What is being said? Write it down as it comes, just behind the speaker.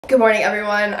Good morning,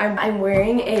 everyone. I'm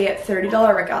wearing a $30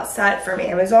 workout set from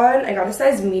Amazon. I got a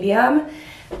size medium.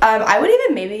 I would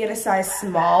even maybe get a size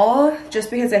small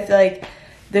just because I feel like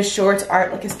the shorts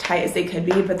aren't like as tight as they could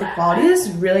be, but the quality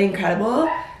is really incredible.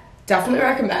 Definitely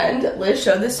recommend. Liz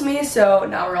showed this to me, so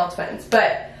now we're all twins.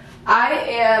 But I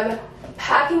am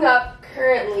packing up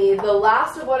currently the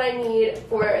last of what I need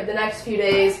for the next few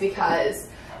days because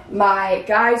my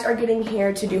guys are getting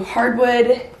here to do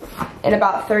hardwood in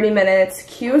about 30 minutes.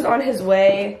 Q's on his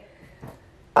way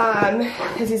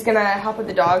because he's gonna help with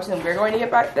the dogs and we're going to get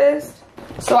breakfast.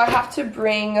 So I have to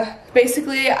bring,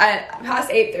 basically at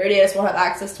past 8:30 I just won't have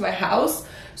access to my house.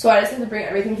 So I just have to bring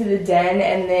everything to the den,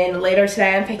 and then later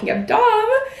today I'm picking up Dom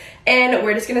and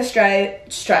we're just gonna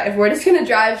drive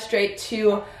straight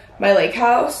to my lake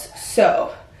house.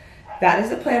 So that is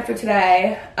the plan for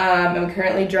today. I'm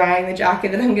currently drying the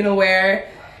jacket that I'm gonna wear,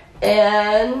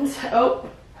 and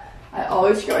I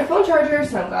always forget my phone charger,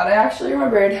 so I'm glad I actually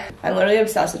remembered. I'm literally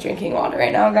obsessed with drinking water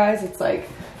right now, guys. It's like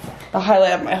the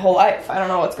highlight of my whole life. I don't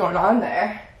know what's going on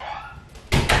there.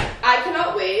 I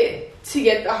cannot wait to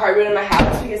get the hardwood in my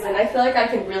house because then I feel like I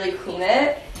can really clean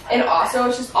it, and also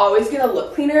it's just always gonna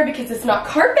look cleaner because it's not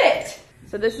carpet.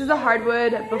 So this is the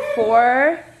hardwood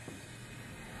before.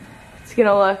 It's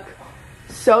gonna look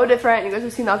so different. You guys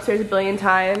have seen the upstairs a billion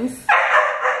times.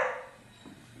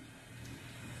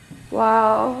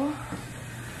 Wow.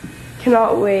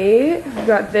 Cannot wait. I've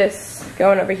got this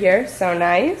going over here. So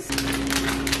nice.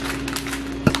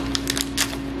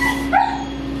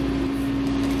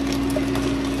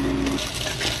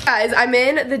 Guys, I'm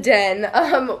in the den.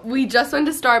 We just went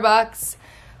to Starbucks.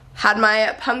 Had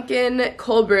my pumpkin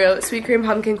cold brew, sweet cream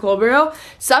pumpkin cold brew.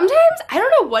 Sometimes, I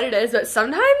don't know what it is, but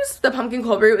sometimes the pumpkin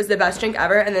cold brew is the best drink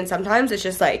ever, and then sometimes it's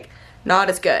just like not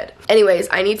as good. Anyways,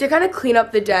 I need to kind of clean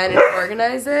up the den and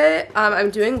organize it.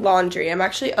 I'm doing laundry. I'm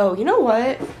actually, oh, you know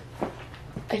what?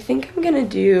 I think I'm gonna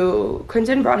do,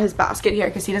 Quinton brought his basket here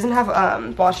because he doesn't have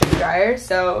washer and dryer,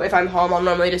 so if I'm home, I'll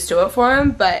normally just do it for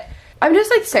him, but I'm just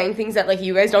like saying things that like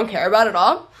you guys don't care about at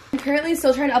all. I'm currently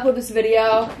still trying to upload this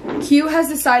video. Q has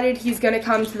decided he's gonna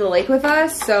come to the lake with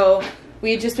us, so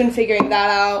we've just been figuring that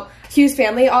out. Q's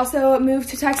family also moved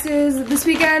to Texas this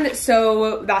weekend,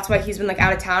 so that's why he's been like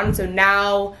out of town. And so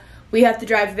now we have to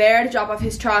drive there to drop off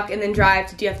his truck and then drive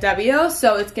to DFW.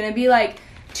 So it's gonna be like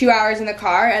 2 hours in the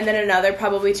car and then another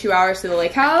probably 2 hours to the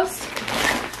lake house.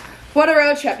 What a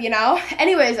road trip, you know?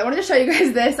 Anyways, I wanted to show you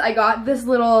guys this. I got this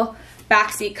little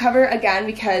backseat cover again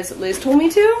because Liz told me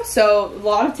to. So a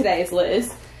lot of today is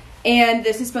Liz. And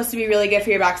this is supposed to be really good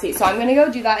for your backseat. So I'm gonna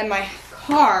go do that in my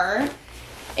car.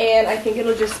 And I think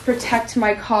it'll just protect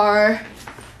my car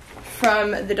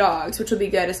from the dogs, which will be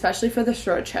good, especially for this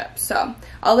road trip. So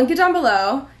I'll link it down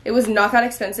below. It was not that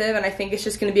expensive, and I think it's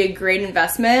just gonna be a great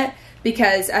investment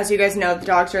because, as you guys know, the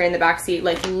dogs are in the backseat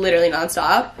like literally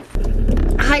nonstop.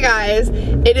 Hi guys,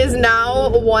 it is now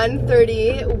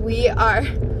 1:30. We are,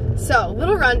 so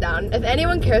little rundown. If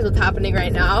anyone cares what's happening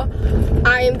right now,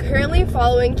 I am currently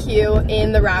following Q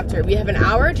in the Raptor. We have an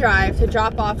hour drive to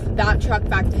drop off that truck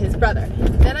back to his brother.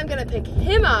 Then I'm gonna pick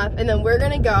him up, and then we're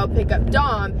gonna go pick up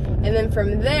Dom, and then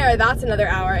from there, that's another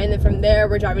hour, and then from there,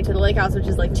 we're driving to the lake house, which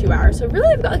is like 2 hours. So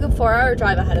really, I've got like a 4-hour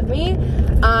drive ahead of me,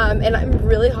 and I'm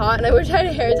really hot, and I wish I had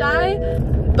a hair dye,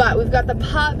 but we've got the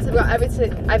pups,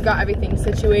 I've got everything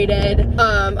situated.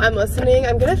 I'm listening,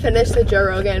 I'm gonna finish the Joe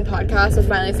Rogan podcast with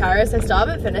Miley Cyrus. I still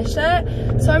haven't finished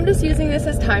it, so I'm just using this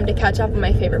as time to catch up on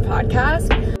my favorite podcast.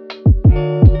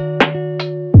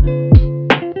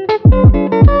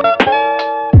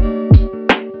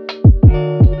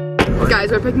 Guys,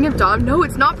 we're picking up Dom. No,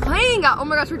 it's not playing. Oh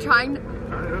my gosh, we're trying.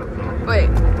 Wait,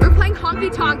 we're playing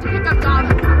honky tonk to pick up Dom.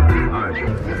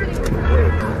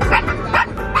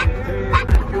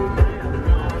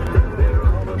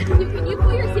 Can you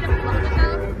pull your seat up a little bit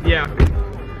now? Yeah.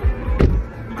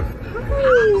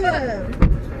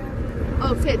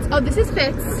 Oh, Fitz. Oh, this is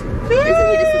Fitz.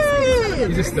 Fitz!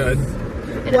 He's a stud.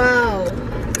 Wow.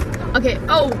 Okay.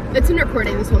 Oh, it's been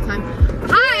recording this whole time.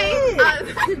 Hi.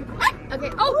 Okay.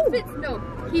 Oh, Fitz. No,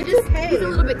 he's a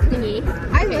little bit clingy.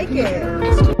 I like it.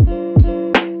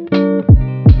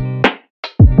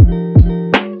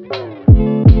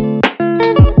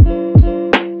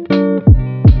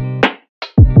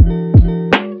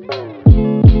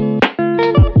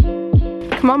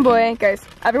 Come on, boy. Guys,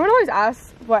 everyone always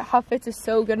asks how Fitz is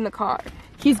so good in the car.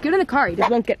 He's good in the car, he just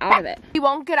won't get out of it. He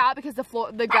won't get out because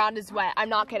the ground is wet. I'm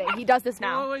not kidding. He does this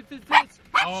now. Oh, wait, Fitz.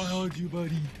 I'll hold you,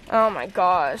 buddy. Oh my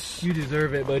gosh. You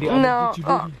deserve it, buddy. I'll get you,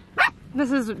 buddy.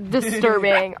 This is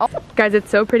disturbing. Guys, it's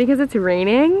so pretty because it's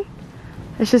raining.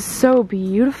 It's just so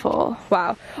beautiful.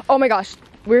 Wow. Oh my gosh.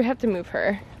 We have to move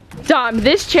her. Dom,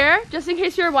 this chair, just in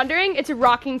case you were wondering, it's a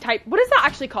rocking type. What is that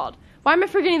actually called? Why am I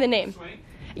forgetting the name? Swing?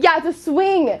 Yeah, it's a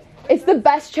swing. It's the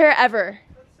best chair ever.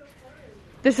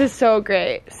 This is so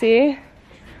great. See?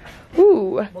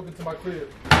 Ooh. Welcome to my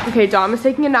crib. Okay, Dom is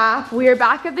taking a nap. We are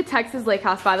back at the Texas Lake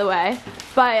House, by the way.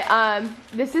 But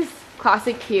this is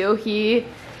classic Q.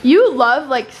 You love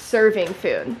like serving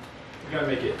food. You gotta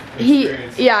make it an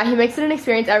experience. Yeah, he makes it an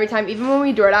experience every time. Even when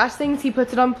we DoorDash things, he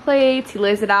puts it on plates, he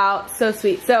lays it out. So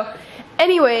sweet. So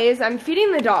anyways, I'm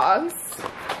feeding the dogs.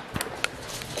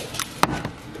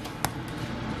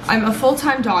 I'm a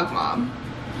full-time dog mom.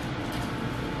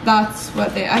 That's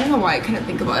what I don't know why I couldn't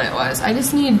think of what it was. I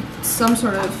just need some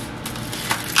sort of,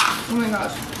 oh my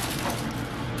gosh.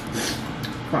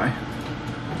 Fine.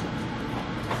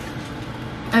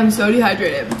 I'm so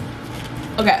dehydrated.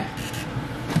 Okay.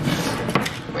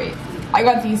 Wait, I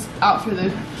got these out for the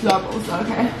goggles,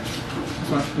 okay?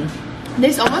 Fine.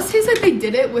 This almost tastes like they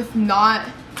did it with not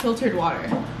filtered water.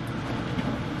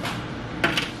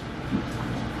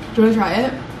 Do you wanna try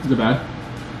it? Is it bad?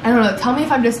 I don't know, tell me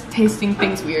if I'm just tasting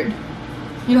things weird.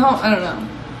 You know, I don't know.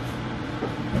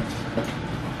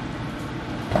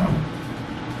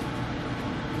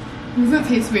 Does it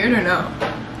taste weird or no?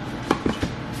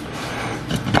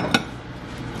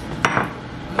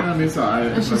 I mean, it's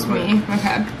alright. It's just me,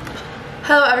 okay.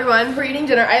 Hello everyone, we're eating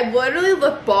dinner. I literally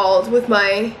look bald with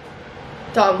my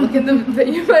Dom. Look in the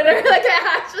video monitor like I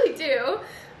actually do.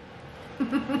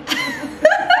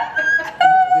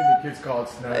 The kids call it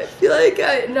I snatch. feel like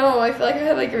I feel like I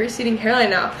have like a receding hairline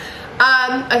now.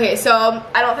 Okay, so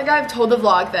I don't think I've told the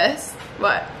vlog this.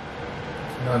 What?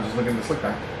 No, I'm just looking at the slick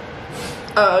back.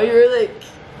 Oh, you were like,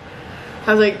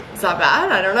 I was like, it's not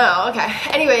bad? I don't know. Okay.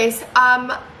 Anyways,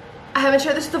 I haven't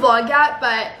shared this with the vlog yet,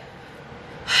 but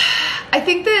I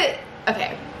think that,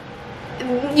 okay,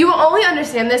 you will only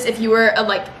understand this if you were a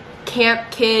like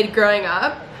camp kid growing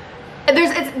up.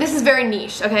 This is very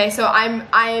niche, okay? So I'm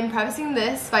prefacing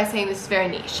this by saying this is very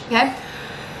niche, okay?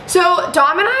 So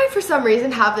Dom and I, for some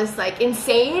reason, have this like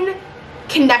insane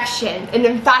connection and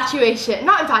infatuation,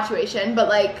 not infatuation, but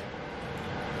like,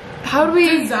 how do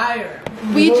we? Desire.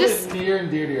 We You hold just, it near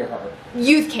and dear to your heart.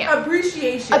 youth camp.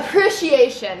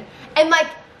 Appreciation. And like,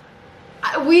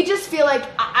 we just feel like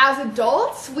as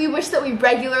adults, we wish that we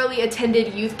regularly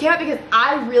attended youth camp because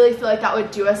I really feel like that would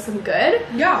do us some good.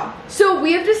 Yeah. So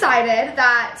we have decided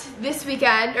that this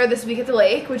weekend, or this week at the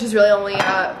lake, which is really only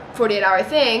a 48-hour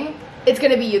thing, it's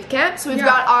gonna be youth camp. So we've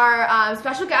got our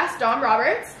special guest, Dom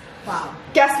Roberts. Wow.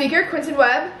 Guest speaker, Quentin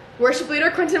Webb. Worship leader,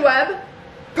 Quentin Webb.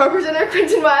 Co-presenter,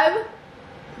 Quentin Webb.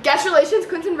 Guest relations,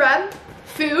 Quentin Webb.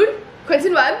 Food,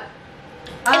 Quentin Webb.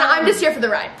 And I'm just here for the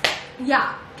ride.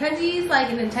 Yeah. Kenzie's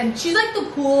like an intense. She's like the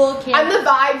cool camp. I'm the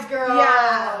vibes girl.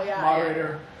 Yeah.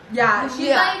 Moderator. Yeah. She's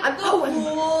like the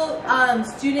cool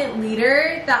student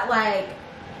leader that like.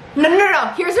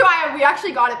 No. Here's who I am. We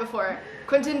actually got it before.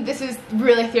 Quentin, this is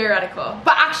really theoretical.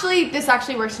 But actually, this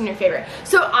actually works in your favor.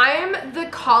 So I'm the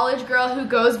college girl who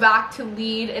goes back to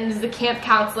lead and is the camp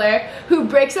counselor who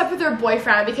breaks up with her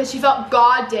boyfriend because she felt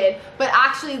God did, but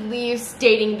actually leaves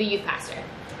dating the youth pastor.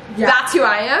 Yeah. That's who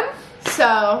I am.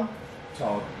 So.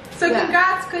 Solid. So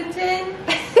congrats, Quentin.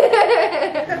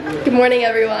 Good morning,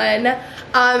 everyone.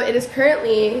 It is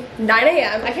currently 9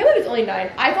 a.m. I can't believe it's only 9.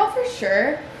 I thought for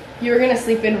sure you were gonna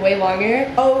sleep in way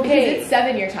longer. Okay. Because it's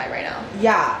 7 your time right now.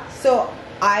 Yeah, so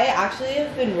I actually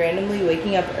have been randomly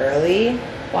waking up early.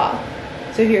 Wow.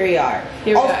 So here we are.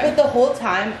 But the whole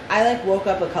time, I like woke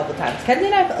up a couple times. Kenzie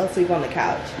and I fell asleep on the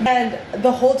couch. And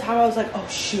the whole time I was like, oh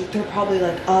shoot, they're probably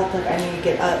like up, like I need to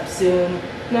get up soon.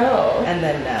 No. And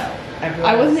then no.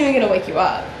 I wasn't even gonna wake you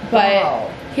up.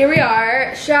 But here we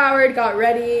are, showered, got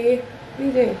ready. What are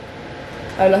you doing?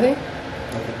 Oh, nothing?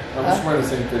 I'm just wearing the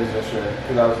same things yesterday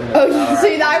because I was in the so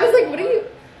I was like, what are you?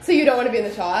 So you don't want to be in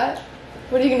the shot?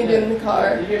 What are you gonna do in the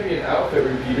car? You gave me an outfit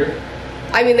repeater.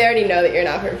 I mean, they already know that you're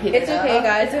not repeating. It's okay,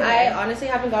 guys. It's okay. I honestly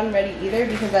haven't gotten ready either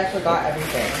because I forgot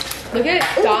everything. Look at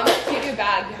Dom's cute new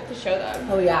bag. You have to show them.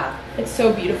 Oh yeah. It's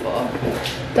so beautiful.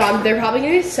 Dom, they're probably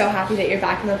gonna be so happy that you're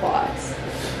back in the vlogs.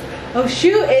 Oh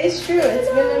shoot, it is true. It's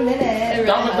been a minute. Really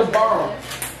Dom at the bar.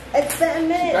 It's been a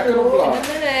minute. Back in the vlog. In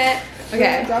a minute.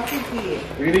 Okay. Drop your key.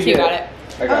 We're gonna You got it.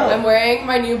 I got I'm wearing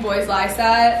my new boys lie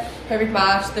set. Perfect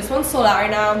match. This one's sold out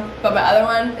right now, but my other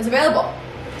one is available.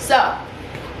 So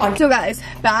guys,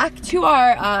 back to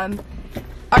our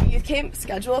youth camp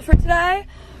schedule for today.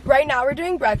 Right now we're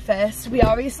doing breakfast. We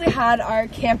obviously had our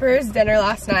campers dinner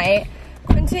last night.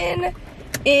 Quentin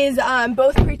is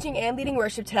both preaching and leading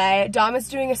worship today. Dom is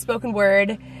doing a spoken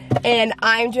word, and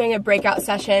I'm doing a breakout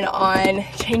session on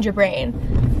Change Your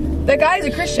Brain. The guy's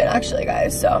a Christian, actually,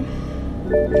 guys, so.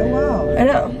 Oh wow. I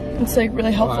know. It's like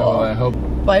really helpful. Oh, I hope.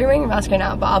 Well, you're wearing a mask right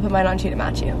now, but I'll put mine on you to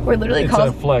match you. We're literally It's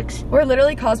a flex. We're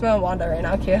literally Cosmo and Wanda right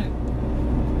now, Q.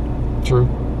 True.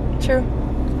 True.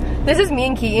 This is me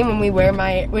and Keaton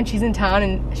when she's in town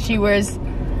and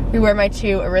we wear my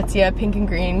two Aritzia pink and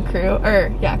green crew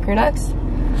necks.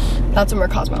 That's when we're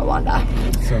Cosmo and Wanda.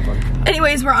 So funny.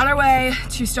 Anyways, we're on our way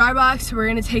to Starbucks. We're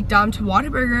gonna take Dom to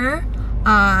Whataburger.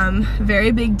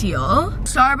 Very big deal.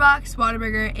 Starbucks,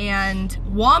 Whataburger, and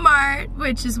Walmart,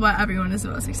 which is what everyone is the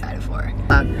most excited for.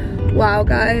 Wow,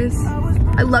 guys.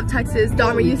 I love Texas.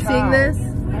 Dom, are you seeing this?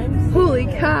 Holy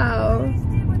cow.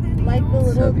 Like the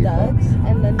little ducks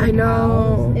and then the I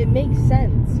know. cows. It makes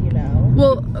sense, you know.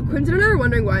 Well, Quinton and I are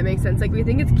wondering why it makes sense. Like, we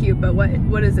think it's cute, but what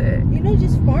is it? You know,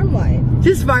 just farm life.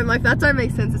 Just farm life. That's why it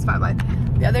makes sense. It's farm life.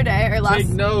 The other day, or Take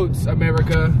notes,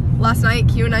 America. last night,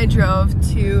 Q and I drove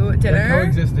to dinner. They're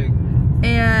coexisting.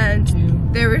 And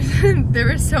there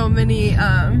were so many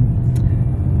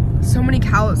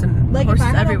cows and Like horses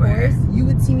if I had everywhere. a horse, you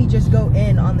would see me just go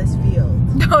in on this field.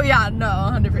 Oh yeah, no,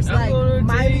 100%. Like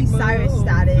Miley Cyrus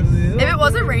status. If it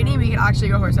wasn't raining, we could actually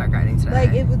go horseback riding today.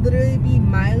 Like it would literally be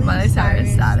Miley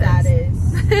Cyrus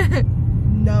status.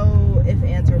 No ifs,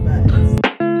 ands, or buts.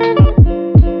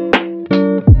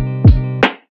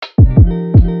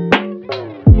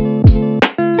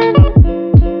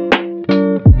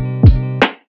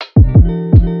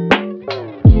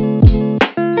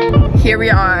 Here we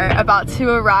are, about to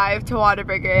arrive to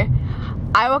Whataburger.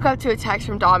 I woke up to a text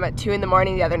from Dom at 2 in the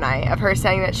morning the other night of her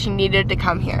saying that she needed to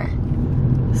come here.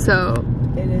 So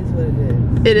It is what it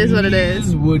is. it is what it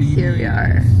is. Here we is.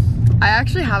 are. I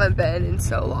actually haven't been in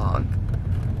so long.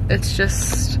 It's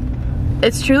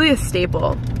truly a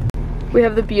staple. We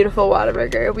have the beautiful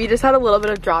Whataburger. We just had a little bit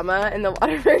of drama in the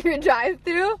Whataburger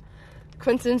drive-thru.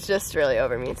 Quinton's just really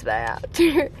over me today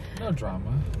after. No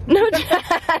drama. No,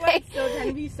 Wait, so trying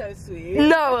to be so sweet.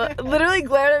 no, literally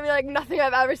glared at me like nothing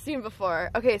I've ever seen before.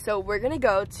 Okay, so we're gonna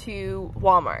go to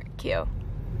Walmart, Q.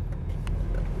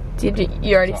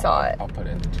 You already saw it. I'll put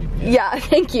it in the GPS. Yeah,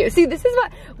 thank you. See, this is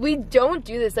what, we don't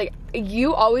do this. Like,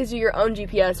 you always do your own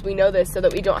GPS. We know this so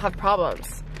that we don't have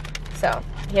problems. So,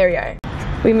 here we are.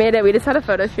 We made it. We just had a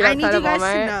photo shoot I need outside you of guys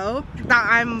Walmart. to know that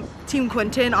I'm Team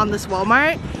Quinton on this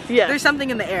Walmart. Yeah. There's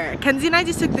something in the air. Kenzie and I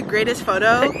just took the greatest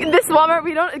photo. This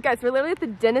Walmart, guys, we're literally at the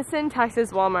Denison,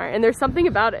 Texas Walmart, and there's something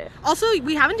about it. Also,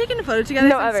 we haven't taken a photo together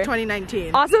No, since ever.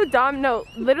 2019. Also, Dom, no,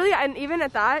 literally, and even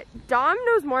at that, Dom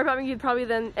knows more about me probably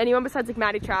than anyone besides like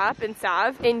Maddie Trapp and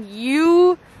Sav, and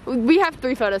we have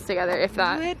 3 photos together, if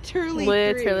that. Literally.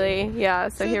 Literally, yeah,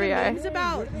 so here we are. It's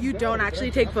about you don't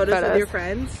actually take photos with your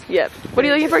friends. Yep. What are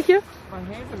you looking for, Q?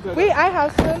 Wait, I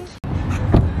have some.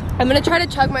 I'm gonna try to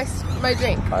chug my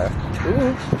drink.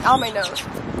 Ooh, Out my nose.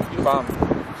 you bomb.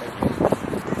 Thank you.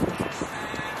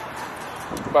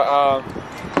 But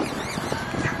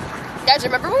Guys,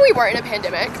 remember when we weren't in a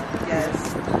pandemic?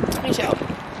 Yes. Me too.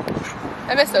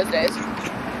 I miss those days.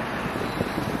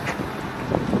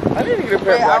 I need to get a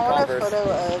pair of black Converse.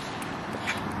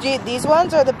 of. Dude, these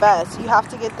ones are the best. You have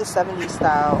to get the 70s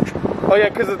style. Oh yeah,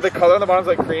 because the color on the bottom's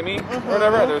like creamy or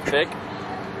whatever, and they're thick.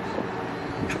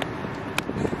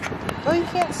 Oh, you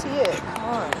can't see it. Come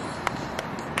on.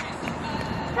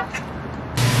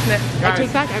 I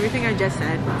take back everything I just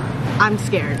said. I'm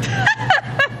scared.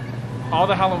 All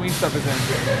the Halloween stuff is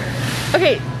in.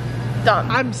 Okay, Dom.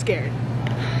 I'm scared.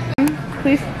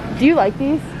 Please, do you like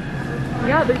these?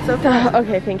 Yeah, they're so fun.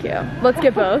 Okay, thank you. Let's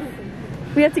get both.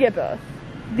 We have to get both.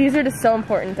 These are just so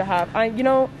important to have. You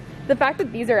know, the fact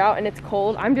that these are out and it's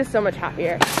cold, I'm just so much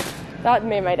happier. That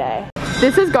made my day.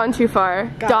 This has gone too far.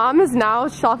 Dom is now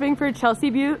shopping for Chelsea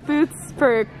boots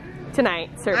for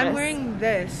tonight service. I'm wearing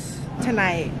this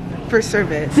tonight for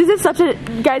service. This is such a,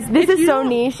 guys, this is so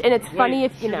niche and it's funny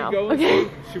if you Should know. we go Okay.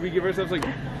 should we give ourselves like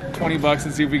 $20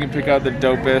 and see if we can pick out the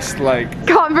dopest like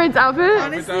Conference outfit?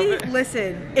 Honestly,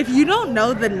 listen, if you don't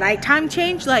know the nighttime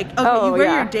change, like, okay, you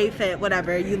wear your day fit,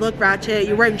 whatever, you look ratchet,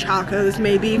 you're wearing chacos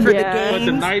maybe for the games. But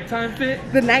the nighttime fit?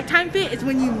 The nighttime fit is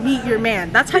when you meet your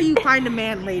man. That's how you find a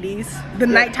man, ladies. The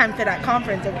nighttime fit at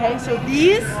conference, okay? So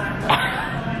these,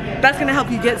 that's gonna help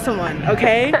you get someone,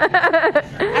 okay?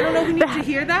 I don't know who needs to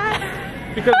hear that.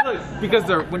 Because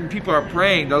look, when people are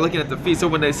praying, they're looking at the feet. So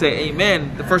when they say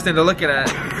amen, the first thing they're looking at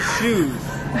is shoes.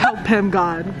 Help him,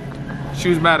 God.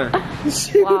 Shoes matter.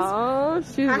 Wow,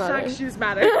 shoes matter. Hashtag shoes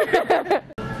matter.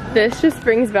 This just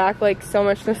brings back like so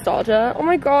much nostalgia. Oh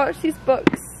my gosh, these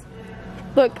books.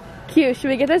 Look, Q, should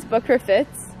we get this book for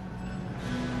Fitz?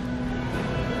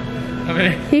 I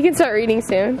mean, He can start reading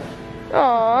soon.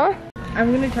 Aww.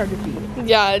 I'm gonna charge a fee.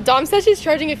 Yeah, Dom says she's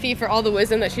charging a fee for all the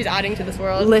wisdom that she's adding to this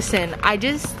world. Listen,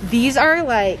 these are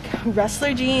like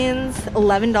wrestler jeans,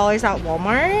 $11 at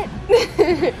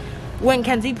Walmart. When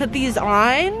Kenzie put these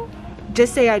on,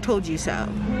 just say I told you so.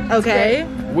 Okay?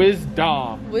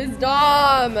 Wisdom.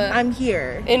 Wisdom. I'm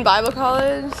here. In Bible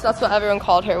college, that's what everyone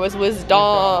called her, was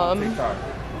wisdom.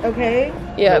 Okay?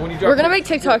 Yeah, we're gonna make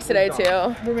TikToks today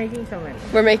too. We're making so many.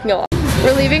 We're making a lot.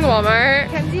 We're leaving Walmart.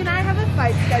 Kenzie and I have a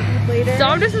fight scheduled later.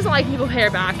 Dom just doesn't like people hair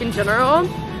back in general.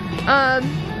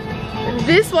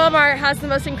 This Walmart has the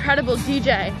most incredible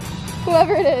DJ.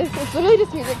 Whoever it is, it's literally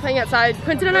just music playing outside.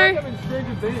 Quentin and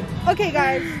I. Okay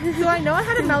guys, so I know I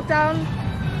had a meltdown,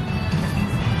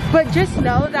 but just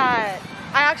know that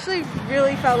I actually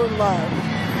really fell in love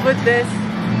with this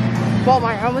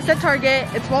Walmart. I almost said Target,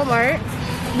 it's Walmart.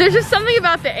 There's just something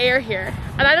about the air here,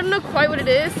 and I don't know quite what it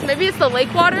is. Maybe it's the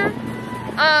lake water.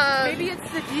 Maybe it's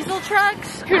the diesel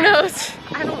trucks. Who knows?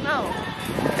 I don't know.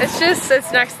 It's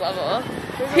next level.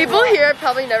 People here have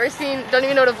probably never seen, don't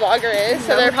even know what a vlogger is,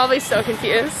 so they're probably so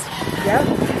confused. Yep.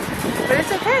 But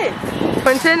it's okay.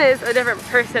 Quentin is a different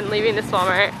person leaving this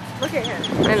Walmart. Look at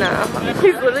him. I know.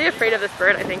 He's literally afraid of this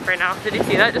bird, I think, right now. Did you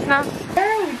see that just now?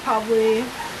 We probably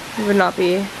Would not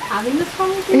be. having this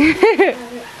conversation.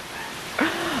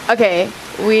 Okay,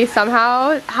 we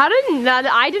somehow,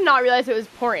 I did not realize it was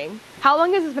pouring. How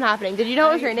long has this been happening? Did you know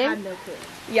it was raining? I had no clue.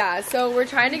 Yeah, so we're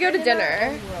trying to go to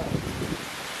dinner.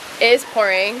 It is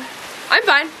pouring. I'm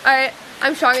fine. All right,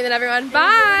 I'm stronger than everyone.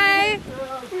 Bye.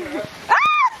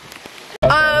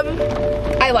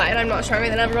 I lied. I'm not stronger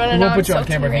than everyone. And We'll now put you I'm on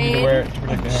soaked in camera if you need to wear rain. it to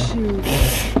protect the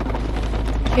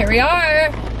hair. Here we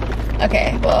are.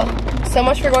 Okay, well, so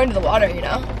much for going to the water, you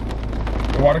know.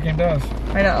 The water came to us.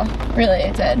 I know. Really,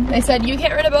 it did. They said you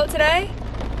can't rent a boat today.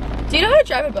 Do you know how to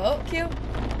drive a boat, Q?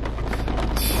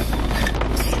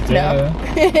 No.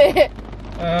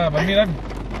 I mean,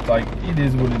 like, it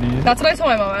is what it is. That's what I told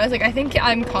my mom. I was like, I think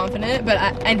I'm confident,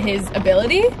 but in his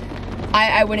ability,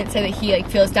 I wouldn't say that he like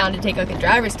feels down to take like a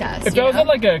driver's test. If that was in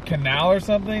like a canal or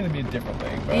something, that'd be a different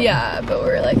thing. But. Yeah, but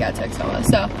we're like at Texoma.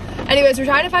 So, anyways, we're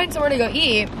trying to find somewhere to go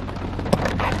eat,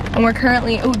 and we're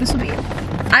currently. Oh, this will be.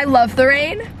 I love the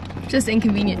rain, just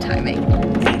inconvenient timing.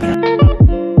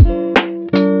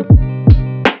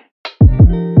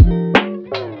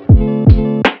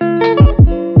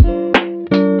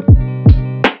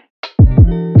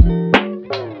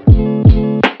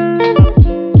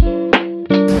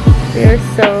 We are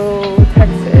so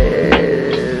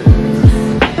Texas.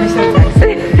 We're so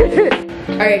Texas.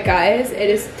 Alright guys, it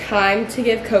is time to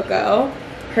give Coco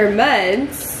her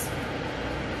meds.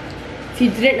 If you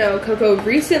didn't know, Coco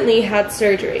recently had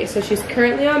surgery, so she's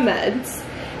currently on meds.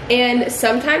 And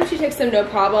sometimes she takes them no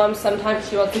problem, sometimes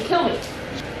she wants to kill me.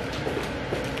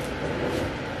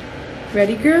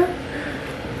 Ready, girl?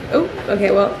 Oh,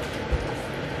 okay, well.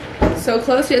 So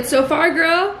close yet so far,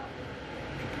 girl.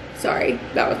 Sorry,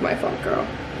 that was my fault, girl.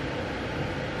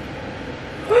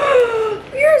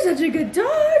 You're such a good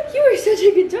dog. You are such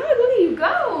a good dog. Look at you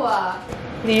go.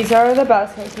 These are the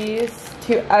best cookies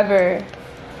to ever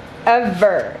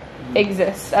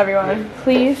exist, everyone.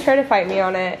 Please try to fight me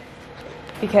on it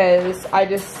because I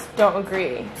just don't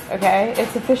agree, okay?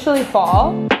 It's officially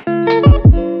fall.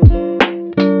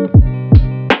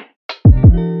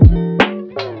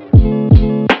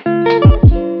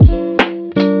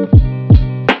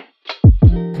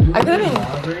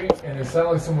 And it sounded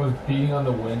like someone was beating on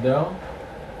the window.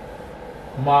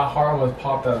 My heart was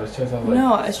popped out of his chest. I was like,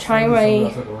 No, I was trying my.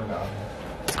 out the window.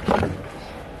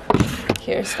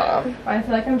 Here's Tom. I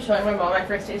feel like I'm showing my mom my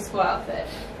first day of school outfit.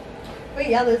 Wait,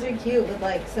 yeah, those are cute with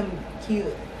like some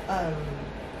cute,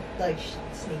 like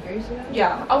sneakers, you know?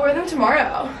 Yeah, I'll wear them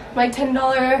tomorrow. My $10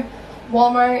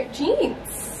 Walmart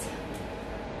jeans.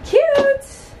 Cute.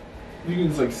 You can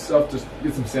just like just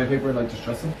get some sandpaper and like just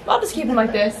dress them. I'll just keep them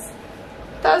like this.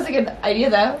 That was a good idea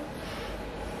though.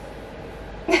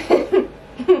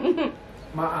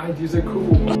 My ideas are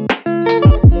cool.